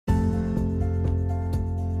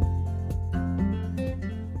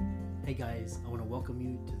Hey guys, I want to welcome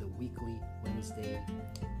you to the weekly Wednesday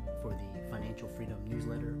for the Financial Freedom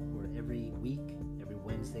newsletter, where every week, every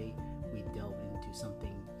Wednesday, we delve into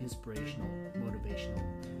something inspirational, motivational,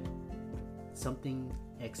 something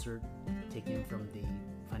excerpt taken from the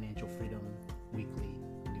Financial Freedom weekly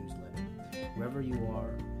newsletter. Wherever you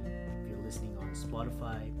are, if you're listening on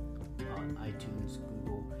Spotify, on iTunes,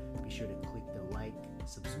 Google, be sure to click the like,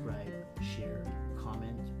 subscribe, share,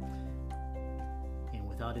 comment. And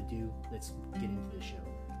without ado, let's get into the show.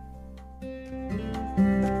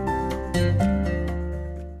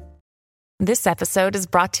 This episode is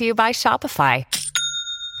brought to you by Shopify.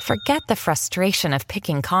 Forget the frustration of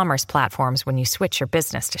picking commerce platforms when you switch your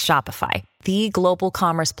business to Shopify, the global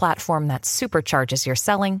commerce platform that supercharges your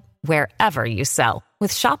selling wherever you sell.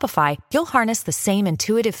 With Shopify, you'll harness the same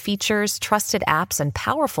intuitive features, trusted apps, and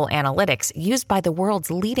powerful analytics used by the world's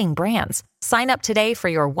leading brands. Sign up today for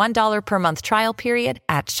your $1 per month trial period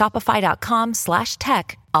at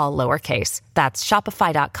shopify.com/tech, all lowercase. That's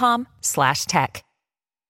shopify.com/tech.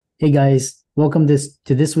 Hey guys, welcome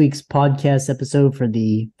to this week's podcast episode for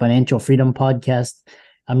the Financial Freedom Podcast.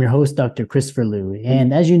 I'm your host, Dr. Christopher Liu.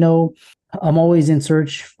 And as you know, I'm always in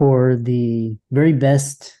search for the very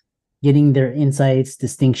best, getting their insights,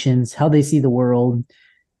 distinctions, how they see the world,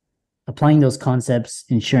 applying those concepts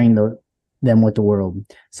and sharing them with the world.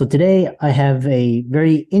 So today I have a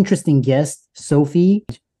very interesting guest, Sophie,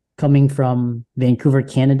 coming from Vancouver,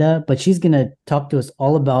 Canada, but she's going to talk to us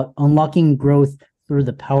all about unlocking growth through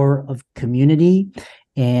the power of community.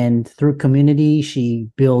 And through community, she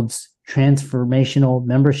builds transformational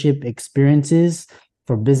membership experiences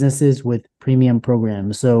for businesses with premium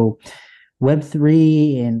programs. So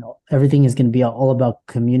Web3 and everything is going to be all about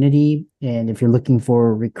community. And if you're looking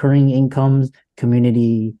for recurring incomes,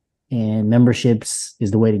 community and memberships is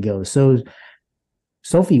the way to go. So,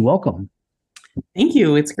 Sophie, welcome. Thank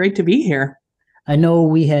you. It's great to be here. I know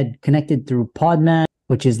we had connected through Podmatch,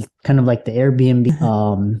 which is kind of like the Airbnb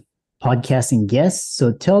podcasting guests.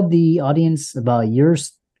 So tell the audience about your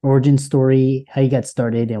origin story, how you got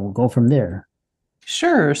started, and we'll go from there.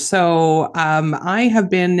 Sure. So I have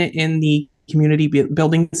been in the community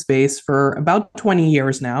building space for about 20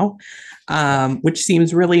 years now, which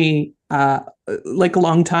seems really like a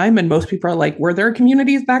long time. And most people are like, were there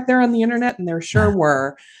communities back there on the internet? And there sure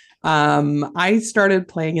were. I started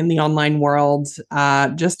playing in the online world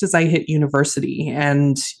just as I hit university.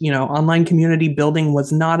 And, online community building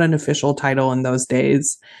was not an official title in those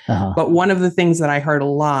days. But one of the things that I heard a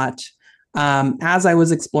lot as I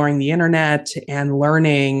was exploring the internet and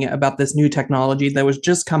learning about this new technology that was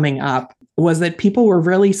just coming up was that people were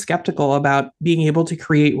really skeptical about being able to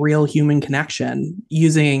create real human connection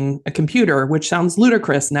using a computer, which sounds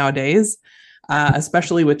ludicrous nowadays,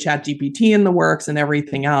 especially with ChatGPT in the works and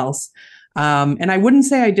everything else. And I wouldn't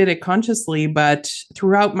say I did it consciously, but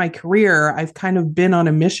throughout my career, I've kind of been on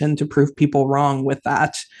a mission to prove people wrong with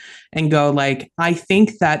that and go like, I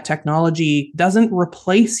think that technology doesn't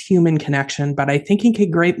replace human connection, but I think it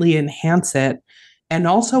could greatly enhance it and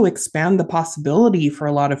also expand the possibility for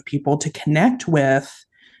a lot of people to connect with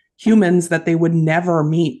humans that they would never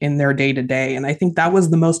meet in their day-to-day. And I think that was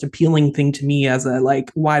the most appealing thing to me as a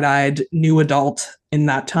wide-eyed new adult in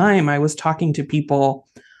that time. I was talking to people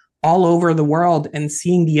all over the world and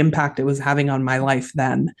seeing the impact it was having on my life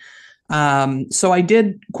then. So I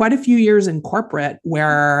did quite a few years in corporate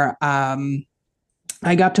where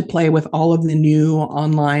I got to play with all of the new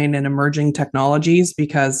online and emerging technologies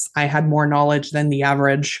because I had more knowledge than the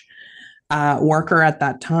average worker at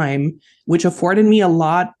that time, which afforded me a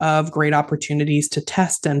lot of great opportunities to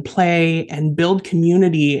test and play and build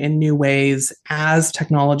community in new ways as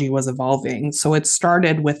technology was evolving. So it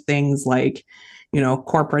started with things like,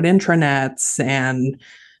 corporate intranets and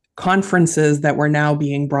conferences that were now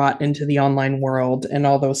being brought into the online world and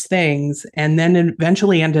all those things. And then it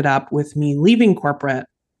eventually ended up with me leaving corporate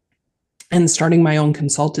and starting my own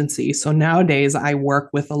consultancy. So nowadays I work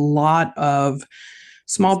with a lot of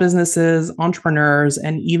small businesses, entrepreneurs,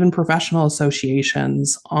 and even professional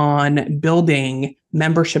associations on building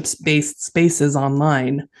membership-based spaces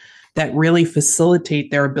online that really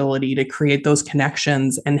facilitate their ability to create those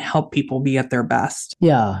connections and help people be at their best.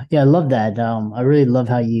 Yeah, I love that. I really love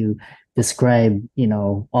how you describe,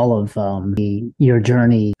 all of your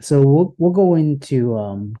journey. So we'll go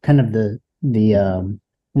into kind of the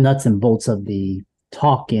nuts and bolts of the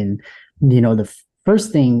talk. And the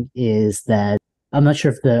first thing is that I'm not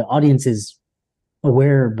sure if the audience is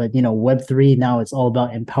aware, but Web3 now, it's all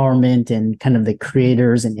about empowerment, and kind of the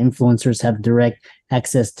creators and influencers have direct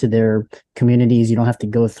access to their communities. You don't have to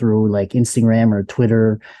go through like Instagram or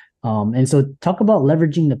Twitter. And so talk about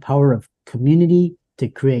leveraging the power of community to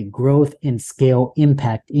create growth and scale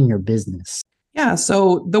impact in your business? Yeah,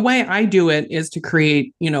 so the way I do it is to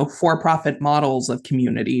create, for-profit models of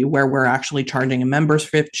community where we're actually charging a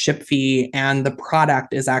membership fee and the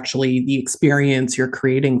product is actually the experience you're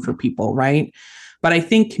creating for people, right? But I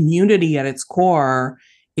think community at its core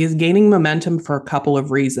is gaining momentum for a couple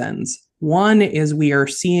of reasons. One is we are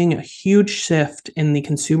seeing a huge shift in the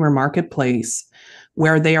consumer marketplace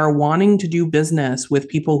where they are wanting to do business with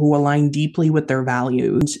people who align deeply with their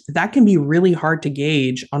values. That can be really hard to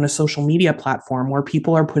gauge on a social media platform where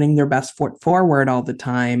people are putting their best foot forward all the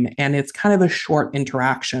time, and it's kind of a short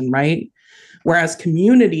interaction, right? Whereas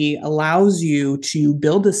community allows you to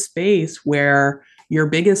build a space where your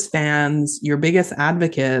biggest fans, your biggest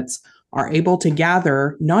advocates are able to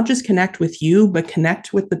gather, not just connect with you, but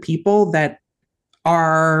connect with the people that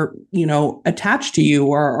are, attached to you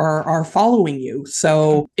or are following you.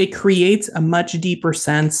 So it creates a much deeper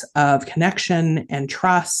sense of connection and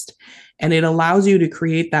trust. And it allows you to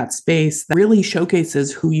create that space that really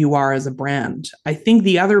showcases who you are as a brand. I think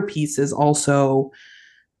the other piece is also,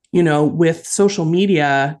 with social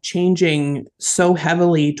media changing so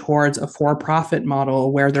heavily towards a for-profit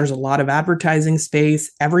model where there's a lot of advertising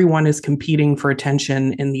space, everyone is competing for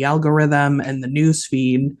attention in the algorithm and the news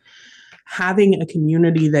feed. Having a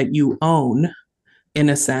community that you own, in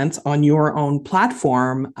a sense, on your own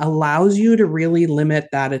platform allows you to really limit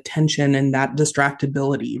that attention and that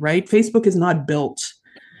distractibility, right? Facebook is not built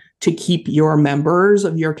to keep your members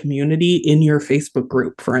of your community in your Facebook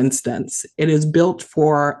group, for instance. It is built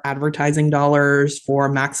for advertising dollars, for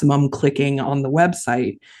maximum clicking on the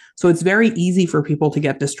website. So it's very easy for people to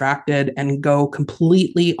get distracted and go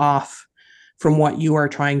completely off from what you are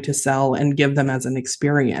trying to sell and give them as an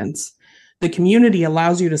experience. The community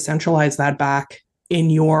allows you to centralize that back in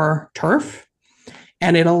your turf,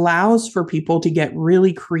 and it allows for people to get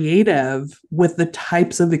really creative with the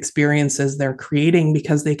types of experiences they're creating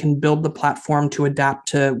because they can build the platform to adapt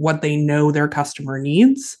to what they know their customer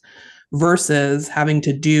needs versus having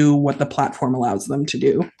to do what the platform allows them to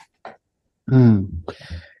do.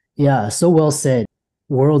 Yeah, so well said.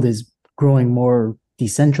 World is growing more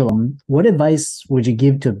decentralized. What advice would you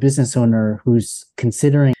give to a business owner who's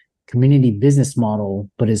considering community business model,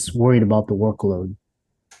 but is worried about the workload?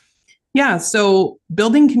 Yeah, so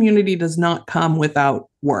building community does not come without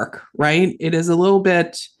work, right? It is a little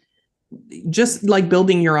bit just like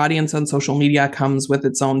building your audience on social media comes with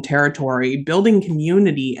its own territory. Building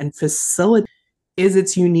community and facility is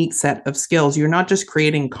its unique set of skills. You're not just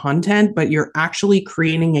creating content, but you're actually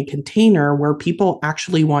creating a container where people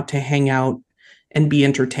actually want to hang out and be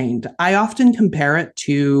entertained. I often compare it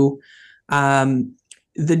to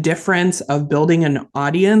the difference of building an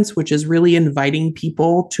audience, which is really inviting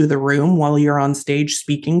people to the room while you're on stage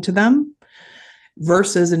speaking to them,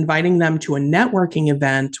 versus inviting them to a networking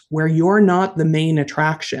event where you're not the main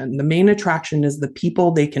attraction. The main attraction is the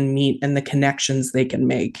people they can meet and the connections they can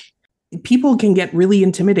make. People can get really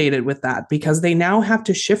intimidated with that because they now have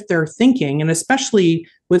to shift their thinking, and especially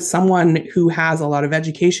with someone who has a lot of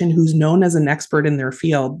education, who's known as an expert in their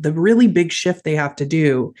field, the really big shift they have to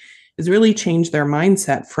do is really change their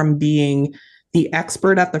mindset from being the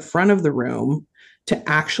expert at the front of the room to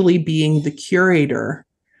actually being the curator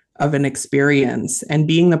of an experience and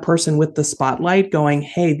being the person with the spotlight going,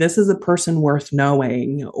 hey, this is a person worth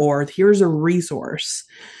knowing, or here's a resource.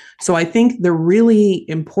 So I think the really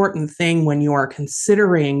important thing when you are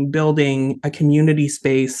considering building a community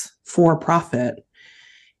space for profit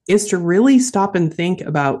is to really stop and think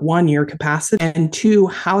about, one, your capacity, and two,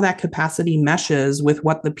 how that capacity meshes with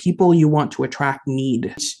what the people you want to attract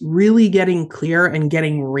need. Really getting clear and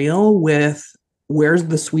getting real with where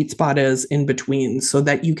the sweet spot is in between so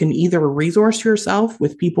that you can either resource yourself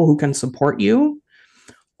with people who can support you,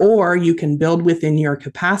 or you can build within your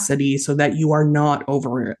capacity so that you are not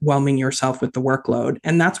overwhelming yourself with the workload.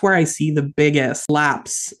 And that's where I see the biggest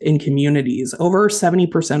lapse in communities. Over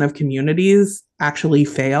 70% of communities actually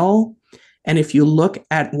fail. And if you look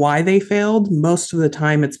at why they failed, most of the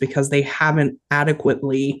time it's because they haven't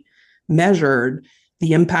adequately measured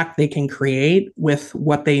the impact they can create with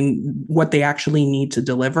what they actually need to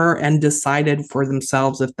deliver and decided for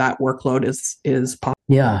themselves if that workload is possible.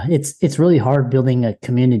 Yeah, it's really hard building a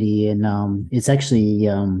community, and it's actually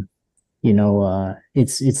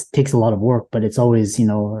it's takes a lot of work, but it's always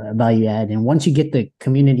a value add. And once you get the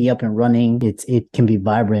community up and running, it can be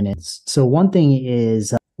vibrant. So one thing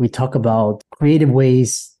is we talk about creative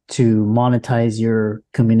ways to monetize your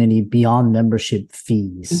community beyond membership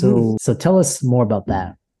fees. So tell us more about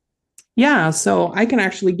that. Yeah, so I can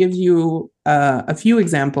actually give you a few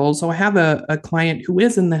examples. So I have a client who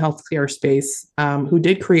is in the healthcare space, who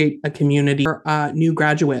did create a community for new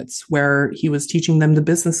graduates where he was teaching them the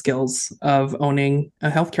business skills of owning a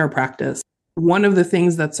healthcare practice. One of the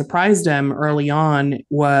things that surprised him early on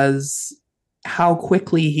was how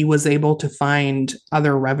quickly he was able to find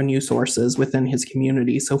other revenue sources within his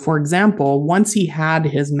community. So, for example, once he had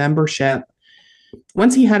his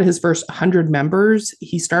first 100 members,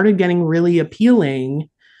 he started getting really appealing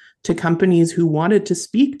to companies who wanted to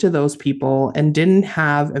speak to those people and didn't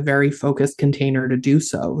have a very focused container to do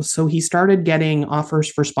so. So he started getting offers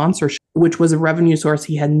for sponsorship, which was a revenue source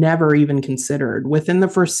he had never even considered. Within the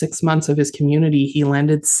first 6 months of his community, he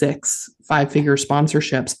landed 6 5-figure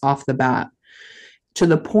sponsorships off the bat, to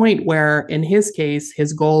the point where, in his case,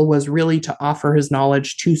 his goal was really to offer his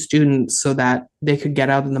knowledge to students so that they could get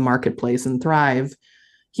out in the marketplace and thrive.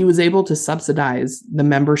 He was able to subsidize the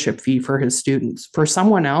membership fee for his students. For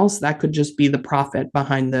someone else, that could just be the profit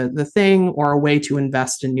behind the thing or a way to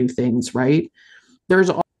invest in new things, right? There's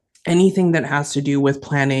anything that has to do with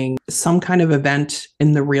planning some kind of event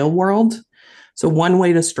in the real world. So one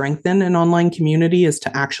way to strengthen an online community is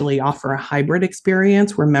to actually offer a hybrid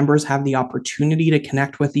experience where members have the opportunity to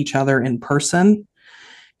connect with each other in person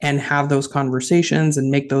and have those conversations and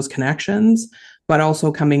make those connections, but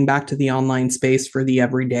also coming back to the online space for the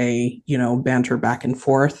everyday, banter back and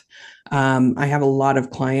forth. I have a lot of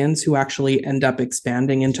clients who actually end up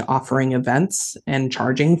expanding into offering events and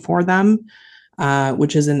charging for them,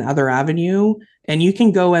 which is another avenue. And you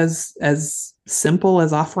can go as simple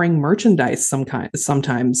as offering merchandise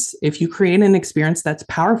sometimes. If you create an experience that's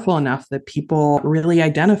powerful enough that people really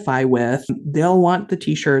identify with, they'll want the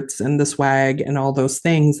t-shirts and the swag and all those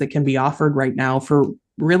things that can be offered right now for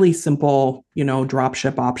really simple, drop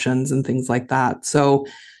ship options and things like that. So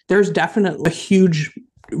there's definitely a huge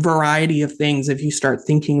variety of things if you start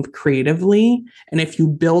thinking creatively. And if you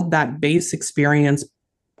build that base experience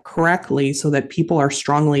correctly so that people are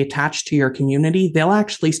strongly attached to your community, they'll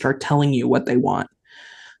actually start telling you what they want.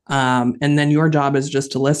 And then your job is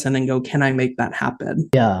just to listen and go, can I make that happen?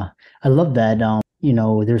 Yeah, I love that.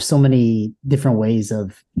 There's so many different ways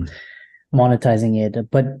of monetizing it,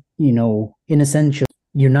 but in essential,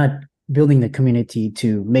 you're not building the community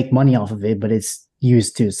to make money off of it, but it's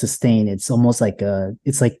used to sustain. It's almost like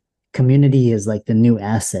it's like community is like the new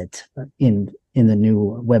asset in the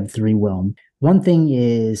new Web3 realm. One thing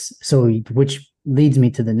is, which leads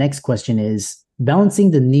me to the next question, is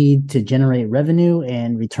balancing the need to generate revenue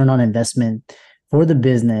and return on investment for the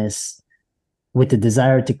business with the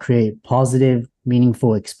desire to create positive,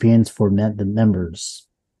 meaningful experience for the members.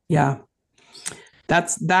 Yeah.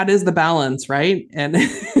 That is the balance, right? And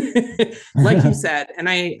like you said, and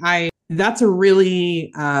I that's a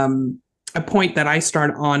really a point that I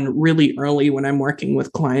start on really early when I'm working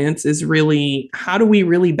with clients, is really, how do we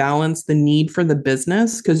really balance the need for the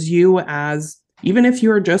business? Because even if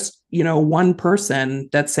you're just, one person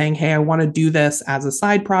that's saying, hey, I want to do this as a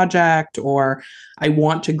side project, or I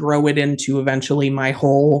want to grow it into eventually my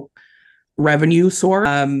whole revenue source,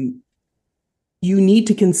 you need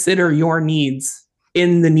to consider your needs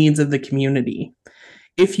in the needs of the community.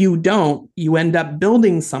 If you don't, you end up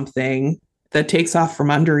building something that takes off from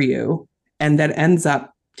under you and that ends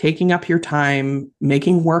up taking up your time,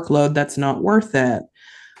 making workload that's not worth it.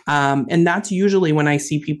 And that's usually when I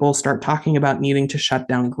see people start talking about needing to shut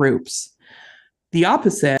down groups. The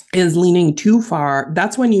opposite is leaning too far.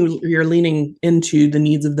 That's when you're leaning into the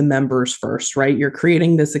needs of the members first, right? You're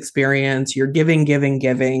creating this experience, you're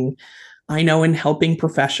giving. I know in helping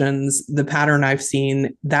professions, the pattern I've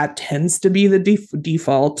seen, that tends to be the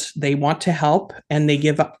default. They want to help and they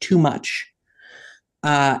give up too much.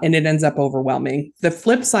 And it ends up overwhelming. The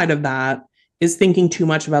flip side of that is thinking too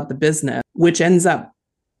much about the business, which ends up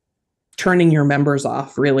turning your members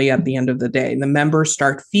off really at the end of the day. The members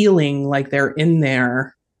start feeling like they're in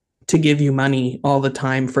there to give you money all the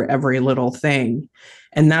time for every little thing.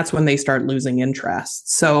 And that's when they start losing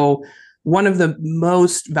interest. So one of the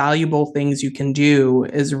most valuable things you can do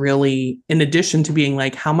is really, in addition to being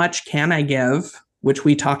like, how much can I give, which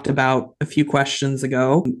we talked about a few questions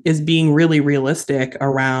ago, is being really realistic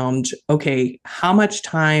around, okay, how much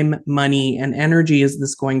time, money, and energy is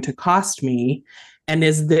this going to cost me? And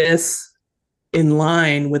is this in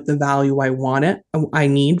line with the value I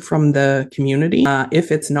need from the community? If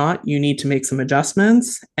it's not, you need to make some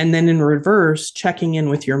adjustments. And then in reverse, checking in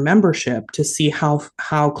with your membership to see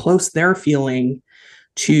how close they're feeling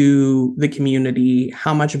to the community,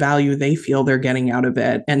 how much value they feel they're getting out of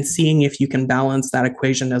it, and seeing if you can balance that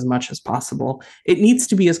equation as much as possible. It needs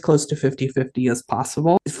to be as close to 50-50 as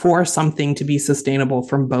possible for something to be sustainable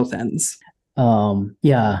from both ends.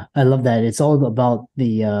 Yeah, I love that. It's all about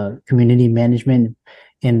the community management.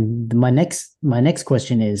 And my next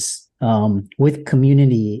question is, with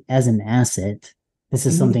community as an asset, this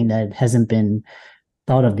is something that hasn't been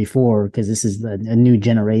thought of before because this is a new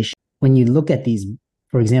generation. When you look at these,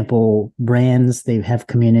 for example, brands, they have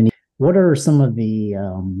community. What are some of the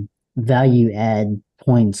value add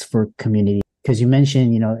points for community? Because you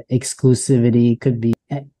mentioned, exclusivity could be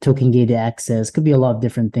token gated access, could be a lot of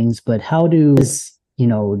different things. But how does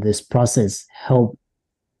this process help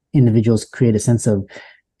individuals create a sense of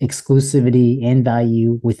exclusivity and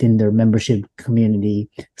value within their membership community,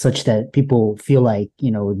 such that people feel like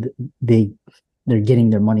they're getting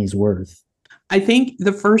their money's worth? I think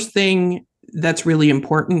the first thing that's really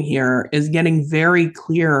important here is getting very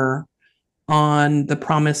clear on the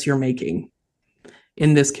promise you're making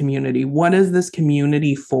in this community. What is this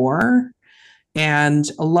community for? And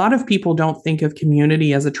a lot of people don't think of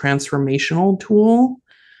community as a transformational tool,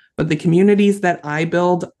 but the communities that I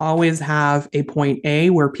build always have a point A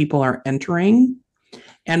where people are entering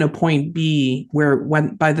and a point B where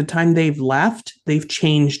by the time they've left, they've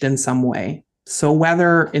changed in some way. So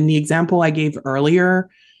whether in the example I gave earlier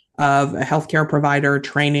of a healthcare provider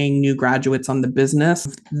training new graduates on the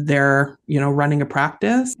business, they're, running a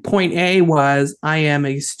practice. Point A was, I am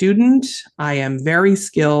a student. I am very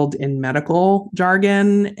skilled in medical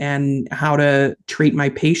jargon and how to treat my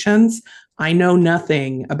patients. I know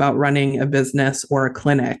nothing about running a business or a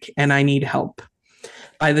clinic, and I need help.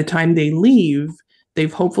 By the time they leave,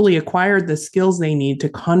 they've hopefully acquired the skills they need to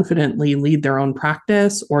confidently lead their own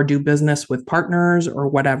practice or do business with partners or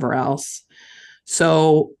whatever else.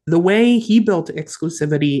 So the way he built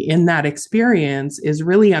exclusivity in that experience is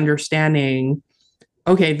really understanding,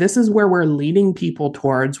 okay, this is where we're leading people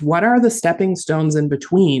towards. What are the stepping stones in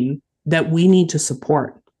between that we need to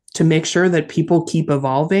support to make sure that people keep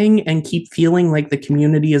evolving and keep feeling like the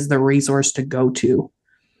community is the resource to go to?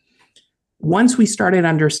 Once we started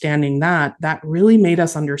understanding that really made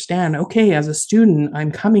us understand, okay, as a student,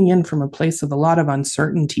 I'm coming in from a place of a lot of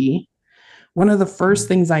uncertainty. One of the first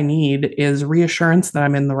things I need is reassurance that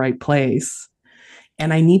I'm in the right place.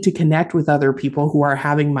 And I need to connect with other people who are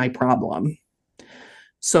having my problem.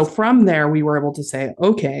 So from there, we were able to say,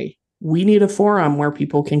 okay, we need a forum where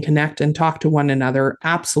people can connect and talk to one another.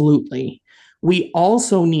 Absolutely. We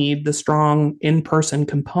also need the strong in-person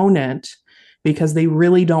component because they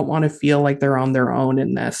really don't want to feel like they're on their own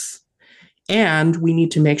in this. And we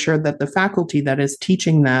need to make sure that the faculty that is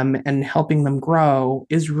teaching them and helping them grow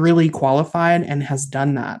is really qualified and has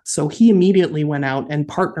done that. So he immediately went out and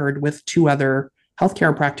partnered with 2 other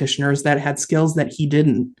healthcare practitioners that had skills that he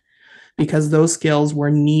didn't, because those skills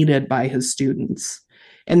were needed by his students.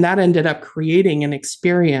 And that ended up creating an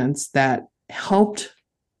experience that helped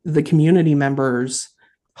the community members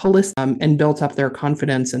holistic and built up their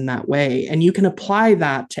confidence in that way. And you can apply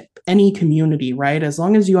that to any community, right? As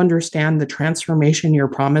long as you understand the transformation you're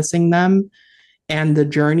promising them and the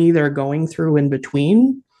journey they're going through in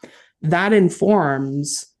between, that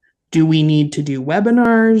informs, do we need to do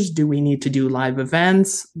webinars? Do we need to do live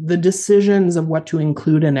events? The decisions of what to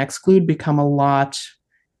include and exclude become a lot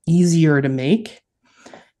easier to make.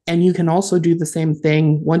 And you can also do the same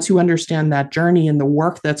thing once you understand that journey and the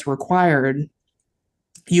work that's required.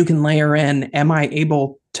 You can layer in, am I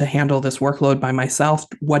able to handle this workload by myself?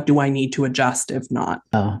 What do I need to adjust if not?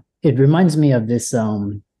 It reminds me of this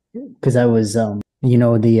because I was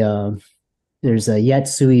there's a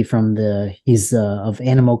Yatsui he's of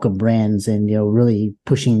Animoca Brands, and really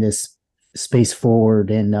pushing this space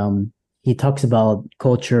forward, and he talks about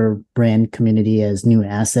culture, brand, community as new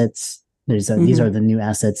assets. These are the new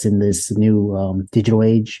assets in this new digital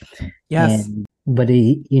age. Yes. But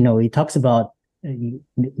he talks about,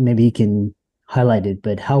 maybe you can highlight it,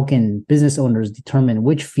 but how can business owners determine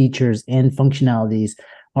which features and functionalities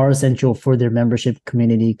are essential for their membership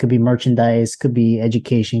community? Could be merchandise, could be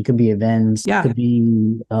education, could be events, could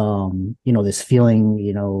be this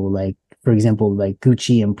feeling, like, for example, like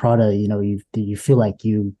Gucci and Prada, you feel like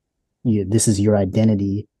you this is your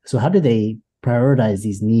identity. So how do they prioritize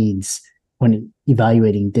these needs when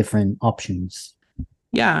evaluating different options?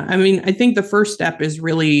 Yeah, I mean, I think the first step is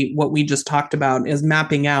really what we just talked about, is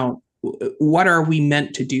mapping out, what are we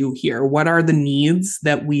meant to do here? What are the needs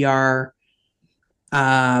that we are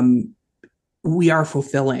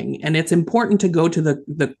fulfilling? And it's important to go to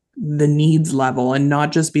the needs level and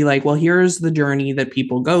not just be like, well, here's the journey that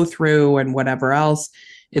people go through and whatever else.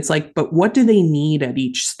 It's like, but what do they need at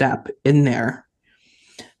each step in there?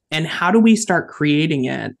 And how do we start creating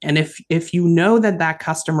it? And if you know that that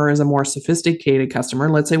customer is a more sophisticated customer,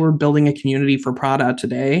 let's say we're building a community for Prada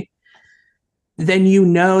today, then you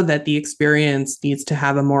know that the experience needs to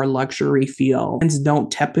have a more luxury feel. And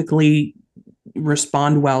don't typically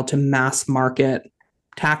respond well to mass market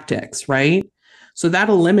tactics, right? So that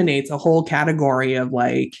eliminates a whole category of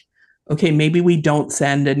like, okay, maybe we don't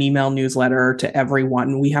send an email newsletter to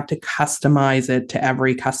everyone. We have to customize it to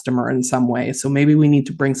every customer in some way. So maybe we need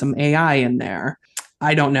to bring some AI in there.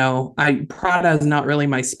 I don't know. Prada is not really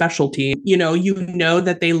my specialty. You know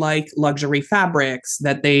that they like luxury fabrics,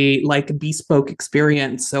 that they like a bespoke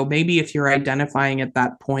experience. So maybe if you're identifying at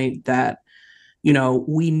that point that,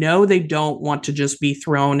 we know they don't want to just be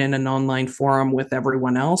thrown in an online forum with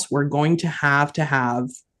everyone else. We're going to have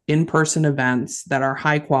in-person events that are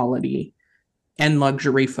high quality and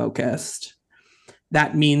luxury focused.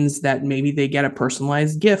 That means that maybe they get a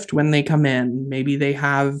personalized gift when they come in. Maybe they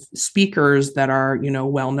have speakers that are,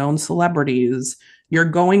 well-known celebrities. You're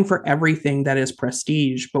going for everything that is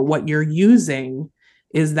prestige, but what you're using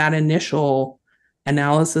is that initial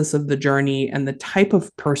analysis of the journey and the type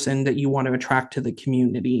of person that you want to attract to the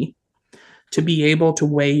community to be able to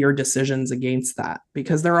weigh your decisions against that.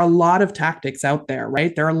 Because there are a lot of tactics out there,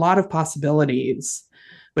 right? There are a lot of possibilities.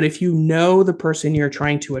 But if you know the person you're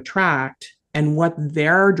trying to attract and what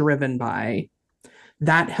they're driven by,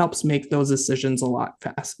 that helps make those decisions a lot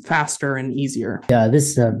faster and easier. Yeah, this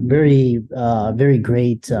is a very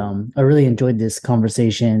great. I really enjoyed this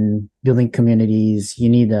conversation. Building communities,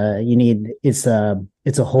 it's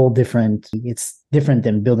a whole different. It's different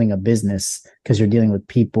than building a business because you're dealing with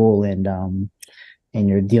people and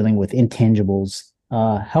you're dealing with intangibles.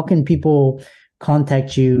 How can people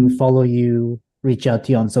contact you, follow you, reach out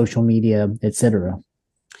to you on social media, etc.?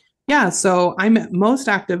 Yeah, so I'm most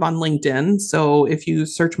active on LinkedIn. So if you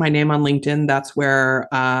search my name on LinkedIn, that's where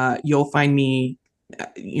you'll find me,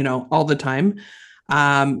 all the time.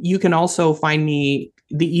 You can also find me.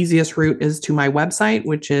 The easiest route is to my website,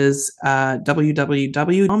 which is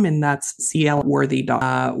www.com, and that's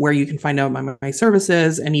clworthy, where you can find out my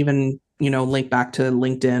services and even, link back to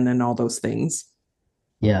LinkedIn and all those things.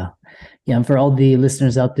 Yeah. Yeah. And for all the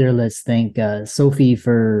listeners out there, let's thank Sophie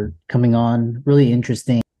for coming on. Really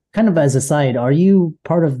interesting. Kind of as a side, are you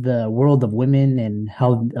part of the world of women and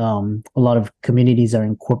how a lot of communities are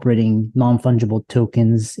incorporating non-fungible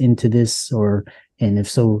tokens into this? And if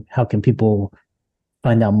so, how can people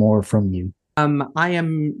find out more from you? I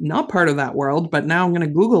am not part of that world, but now I'm going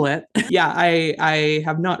to Google it. Yeah, I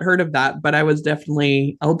have not heard of that, but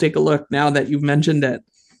I'll take a look now that you've mentioned it.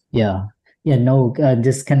 Yeah. Yeah. No,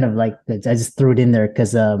 just kind of like, I just threw it in there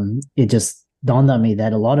because it just dawned on me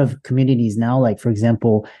that a lot of communities now, like for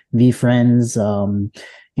example, VFriends,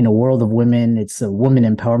 World of Women, it's a woman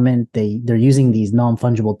empowerment. They're using these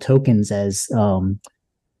non-fungible tokens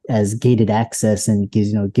as gated access and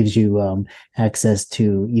gives you access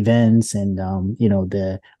to events and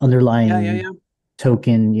the underlying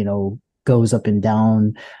token goes up and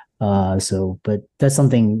down. But that's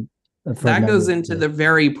something that goes into the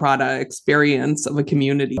very Prada experience of a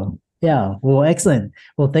community. Yeah. Well, excellent.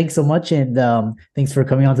 Well, thanks so much. And thanks for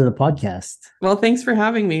coming on to the podcast. Well, thanks for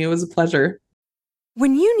having me. It was a pleasure.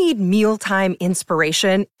 When you need mealtime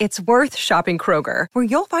inspiration, it's worth shopping Kroger, where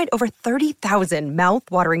you'll find over 30,000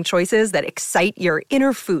 mouth-watering choices that excite your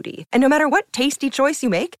inner foodie. And no matter what tasty choice you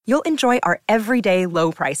make, you'll enjoy our everyday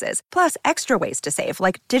low prices, plus extra ways to save,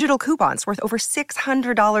 like digital coupons worth over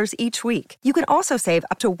 $600 each week. You can also save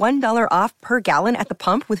up to $1 off per gallon at the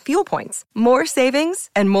pump with fuel points. More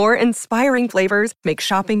savings and more inspiring flavors make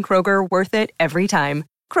shopping Kroger worth it every time.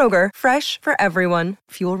 Kroger, fresh for everyone.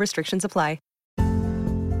 Fuel restrictions apply.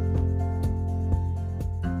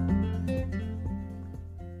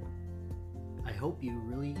 I hope you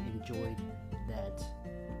really enjoyed that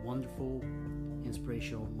wonderful,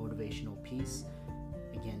 inspirational, motivational piece.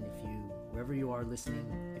 Again, wherever you are listening,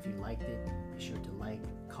 if you liked it, be sure to like,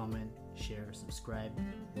 comment, share, subscribe.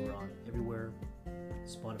 We're on everywhere: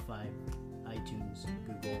 Spotify, iTunes,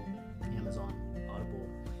 Google, Amazon, Audible.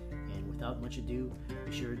 And without much ado,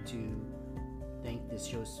 be sure to thank this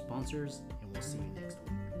show's sponsors, and we'll see you next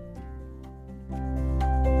week.